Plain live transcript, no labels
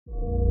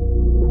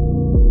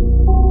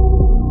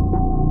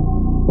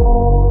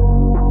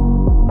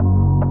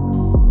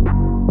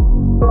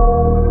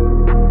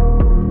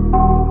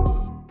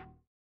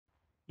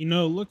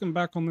know, looking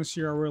back on this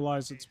year, I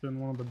realized it's been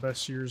one of the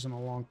best years in a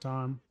long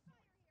time.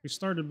 We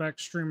started back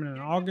streaming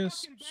in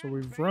August, so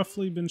we've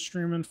roughly been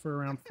streaming for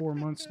around 4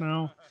 months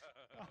now.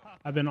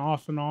 I've been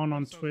off and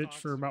on Twitch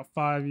for about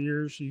 5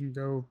 years. You can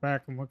go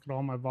back and look at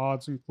all my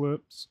VODs and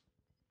clips.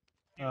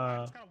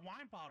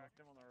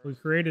 We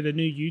created a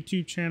new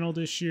YouTube channel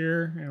this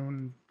year,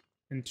 and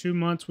in 2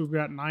 months we've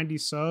got 90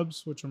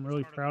 subs, which I'm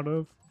really proud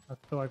of. I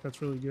feel like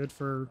that's really good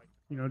for,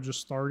 you know, just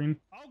starting.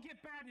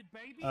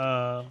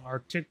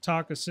 Our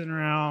TikTok is sitting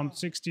around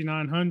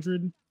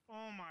 6,900.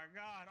 Oh my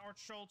God, our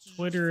JOLTZ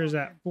Twitter is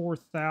at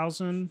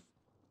 4,000.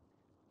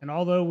 And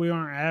although we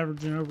aren't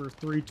averaging over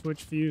 3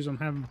 Twitch views, I'm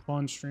having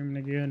fun streaming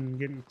again and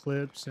getting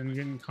clips and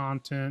getting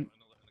content.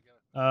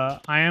 I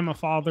am a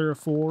father of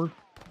 4.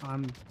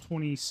 I'm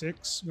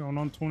 26, going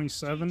on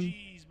 27.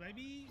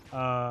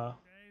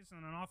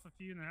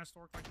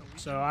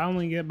 So I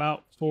only get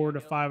about 4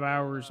 to 5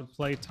 hours of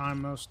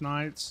playtime most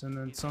nights, and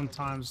then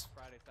sometimes,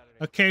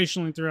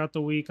 occasionally throughout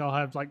the week, I'll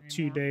have like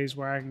 2 days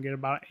where I can get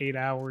about 8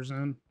 hours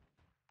in.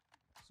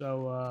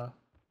 So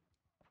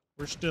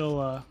we're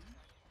still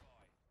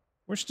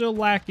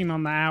lacking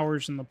on the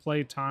hours and the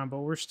playtime, but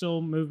we're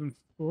still moving.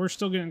 We're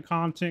still getting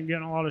content,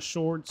 getting a lot of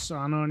shorts.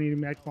 I know I need to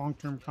make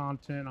long-term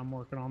content. I'm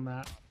working on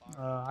that.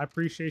 I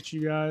appreciate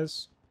you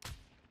guys.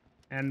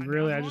 And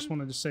really, I just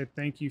wanted to say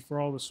thank you for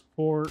all the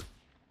support.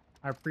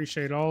 I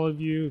appreciate all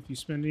of you. If you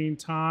spend any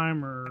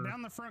time or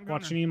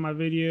watch any of my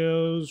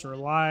videos or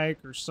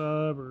like or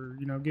sub or,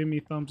 you know, give me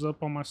a thumbs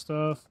up on my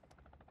stuff,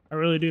 I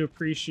really do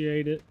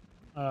appreciate it.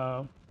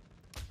 I'm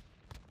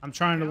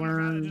trying to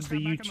learn the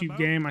YouTube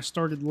game. I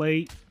started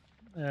late,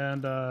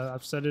 and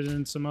I've said it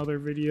in some other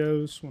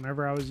videos.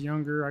 Whenever I was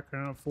younger, I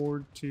couldn't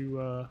afford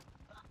to...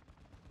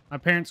 my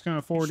parents couldn't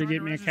afford to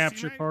get me a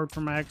capture card for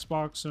my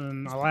Xbox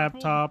and a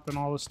laptop and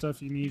all the stuff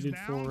you needed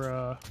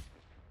for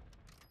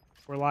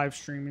live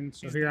streaming.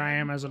 So here I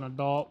am as an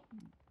adult,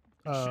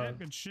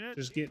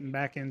 just getting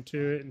back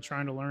into it and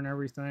trying to learn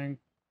everything.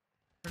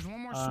 There's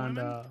one more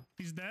swimming.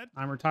 He's dead.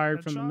 I'm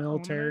retired from the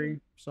military,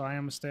 so I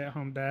am a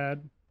stay-at-home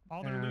dad.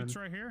 All their loot's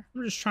right here.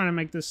 I'm just trying to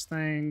make this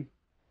thing.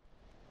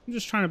 I'm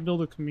just trying to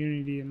build a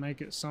community and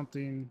make it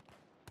something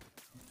to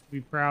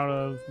be proud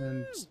of.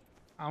 And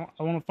I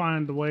want to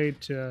find a way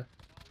to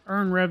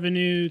earn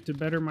revenue, to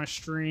better my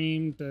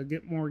stream, to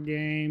get more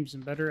games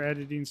and better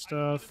editing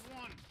stuff.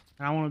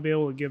 And I want to be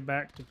able to give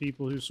back to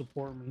people who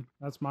support me.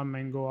 That's my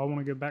main goal. I want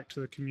to give back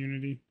to the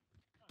community.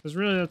 Because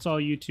really that's all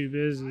YouTube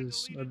is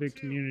a big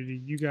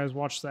community. You guys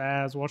watch the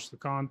ads, watch the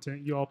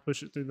content. You all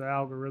push it through the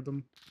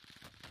algorithm.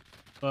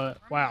 But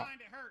wow,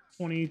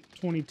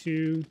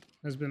 2022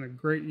 has been a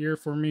great year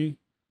for me.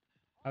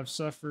 I've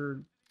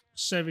suffered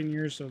 7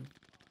 years of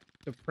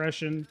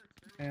depression,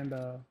 and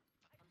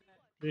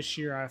this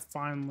year I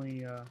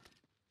finally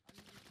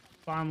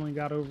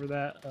got over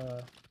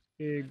that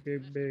big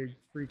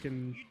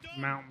freaking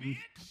mountain.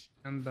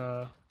 And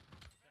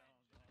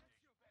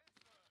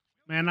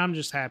man, I'm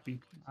just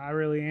happy. I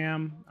really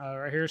am.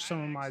 Right here's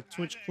some of my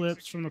Twitch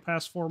clips from the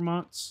past 4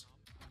 months.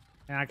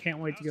 And I can't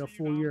wait to get a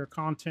full year of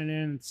content in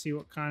and see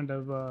what kind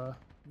of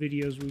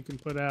videos we can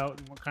put out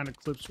and what kind of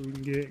clips we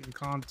can get and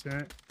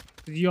content.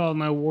 You all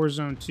know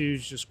Warzone 2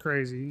 is just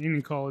crazy.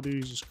 Any Call of Duty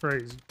is just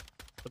crazy.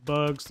 The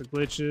bugs, the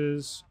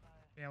glitches.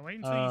 Yeah, wait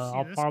until you see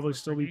I'll this probably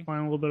clip, still be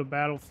playing a little bit of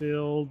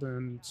Battlefield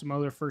and some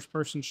other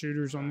first-person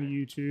shooters on the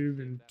YouTube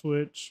and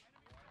Twitch.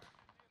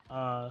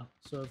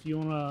 So if you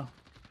wanna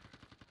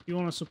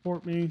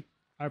support me,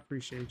 I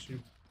appreciate you.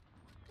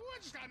 Ooh, I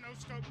just got no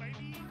scope,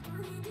 baby.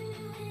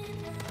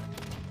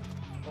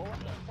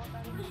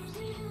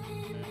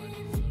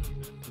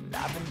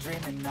 I've been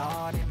dreaming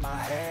on in my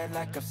head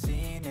like I've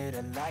seen it.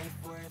 A life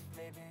worth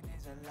living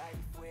is a life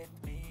with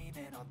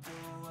meaning. I'll do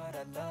what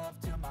I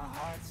love till my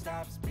heart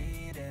stops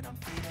beating. I'm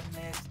feeding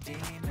this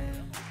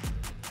demon.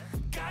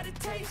 Got a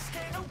taste,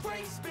 can't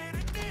erase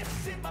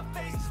bitterness in my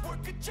face.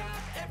 Work a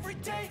job every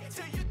day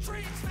till your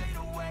dreams fade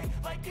away.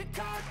 Like a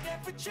card,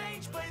 never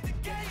change. Play the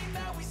game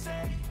that we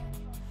say.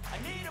 I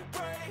need a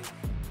break.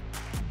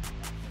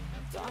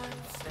 Time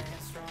to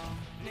stand strong.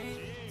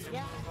 Need to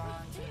move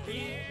on to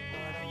be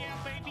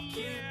baby,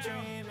 keep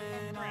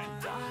dreaming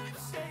on. Time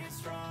to stay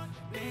strong.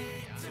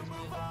 Need to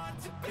move on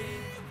to be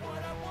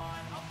what I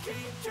want. I'll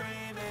keep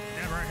dreaming.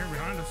 Yeah, right here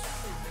behind us.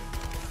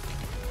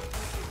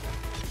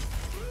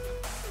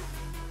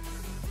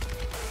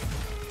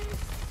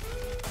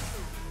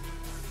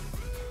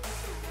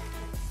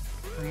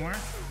 From where?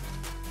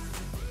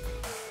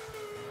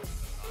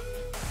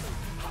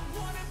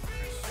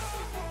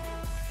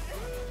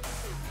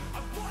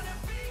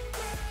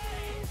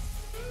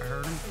 I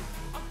heard him.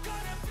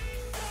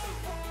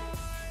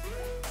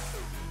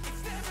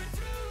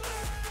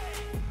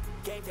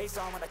 Game pace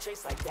on when I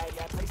chase like that.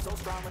 Yeah, I play so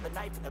strong with a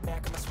knife in the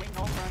back. I'ma swing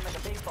home run like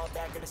a baseball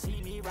bat. Gonna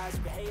see me rise,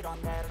 you can hate on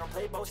that. I don't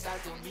play both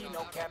sides, doing me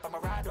no cap. I'ma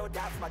ride or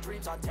die for my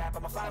dreams on tap.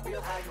 I'ma fly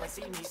real high, you ain't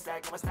see me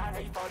stack. No, it's not how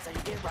you fall, it's how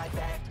you get right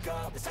back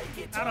up. That's how you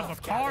get tough. Out of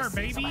a car,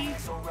 baby.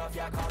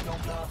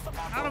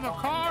 Out of a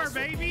car,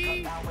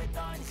 baby.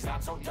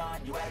 I'm so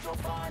done, you had your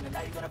fun. And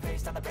now you're gonna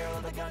face down the barrel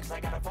of the gun. Cause I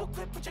got a full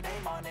clip with your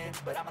name on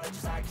it. But I'ma let you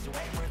slide cause you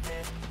ain't worth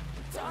it.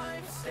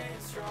 Time staying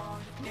strong,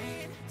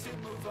 need to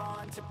move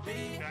on to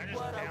be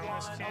what I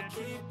want. I'll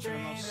keep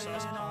dreaming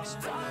on.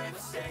 Time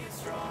staying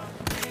strong,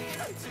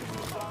 need to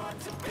move on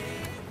to be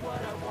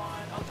what I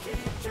want. I'll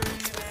keep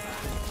dreaming.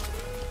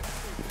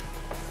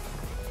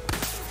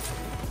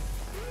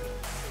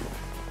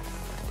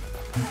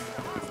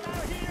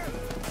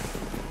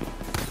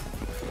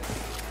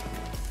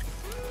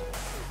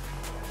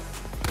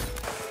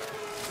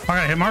 I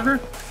got a hit marker.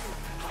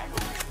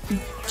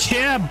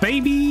 Yeah,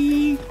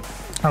 baby.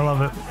 I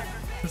love it.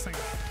 This thing.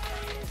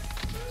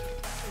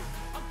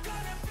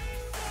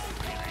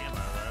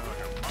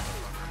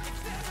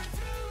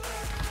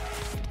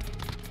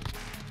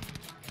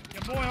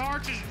 Your boy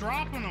Arch is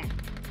dropping them.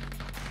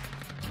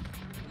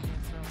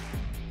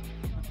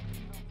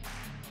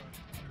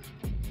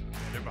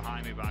 They're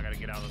behind me, but I gotta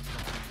get out of this.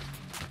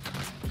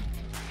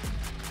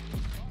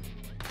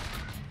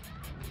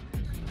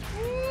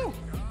 Woo!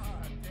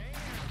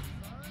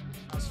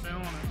 I was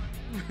feeling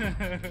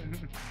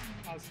it.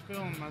 I was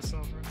feeling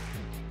myself right there.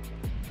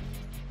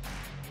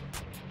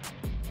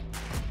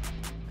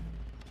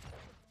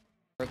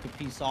 Broke a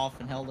piece off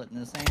and held it in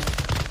his hand.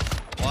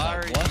 Why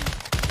are you?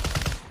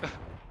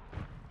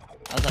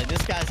 I was like,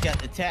 this guy's got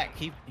the tech.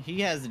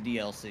 He has the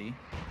DLC.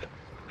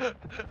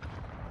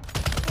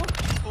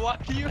 Why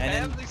do you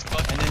have these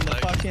fucking And then the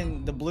things?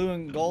 fucking the blue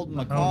and gold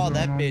macaw,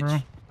 that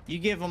bitch. You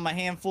give him a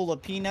handful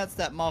of peanuts,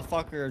 that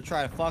motherfucker will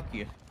try to fuck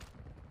you.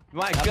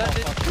 My That gun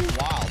did motherfucker's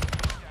wild.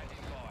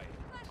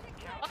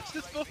 watch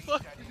this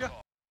motherfucker go.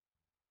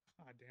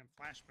 God damn,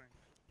 flashbang.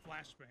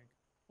 Flashbang.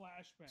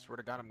 Flashbang. Swear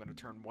to God, I'm gonna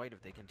turn white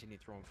if they continue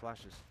throwing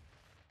flashes.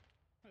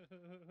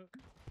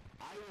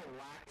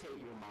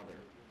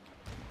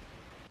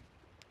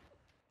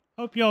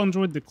 Hope y'all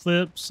enjoyed the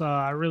clips.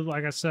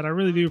 Like I said, I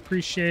really do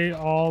appreciate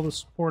all the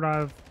support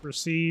I've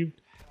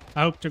received.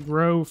 I hope to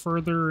grow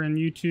further in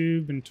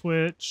YouTube and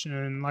Twitch,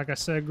 and like I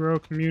said, grow a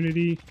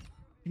community.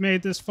 If you made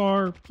it this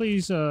far,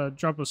 please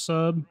drop a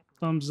sub,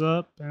 thumbs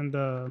up, and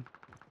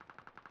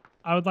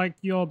I would like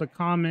you all to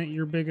comment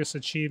your biggest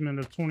achievement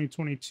of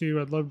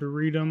 2022. I'd love to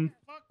read them.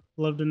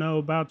 Love to know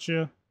about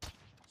you.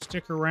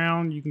 Stick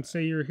around. You can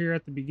say you're here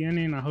at the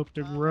beginning. I hope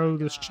to grow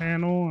this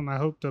channel, and I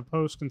hope to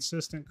post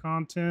consistent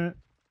content.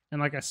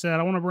 And like I said,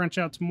 I want to branch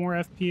out to more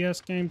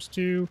FPS games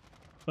too,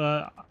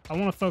 but I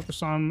want to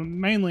focus on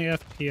mainly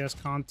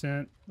FPS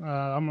content.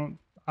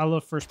 I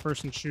love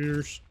first-person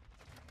shooters.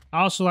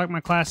 I also like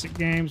my classic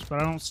games, but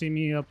I don't see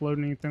me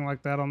uploading anything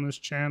like that on this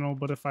channel.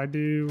 But if I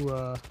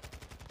do,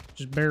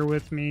 just bear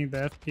with me.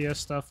 The FPS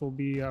stuff will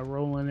be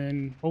rolling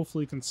in,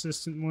 hopefully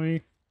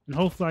consistently, and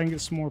hopefully I can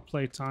get some more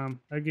playtime.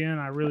 Again,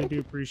 I really do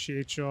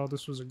appreciate y'all.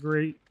 This was a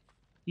great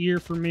year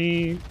for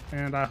me,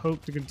 and I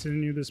hope to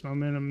continue this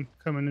momentum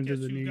coming into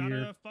the new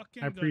year.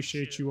 I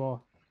appreciate you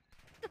all.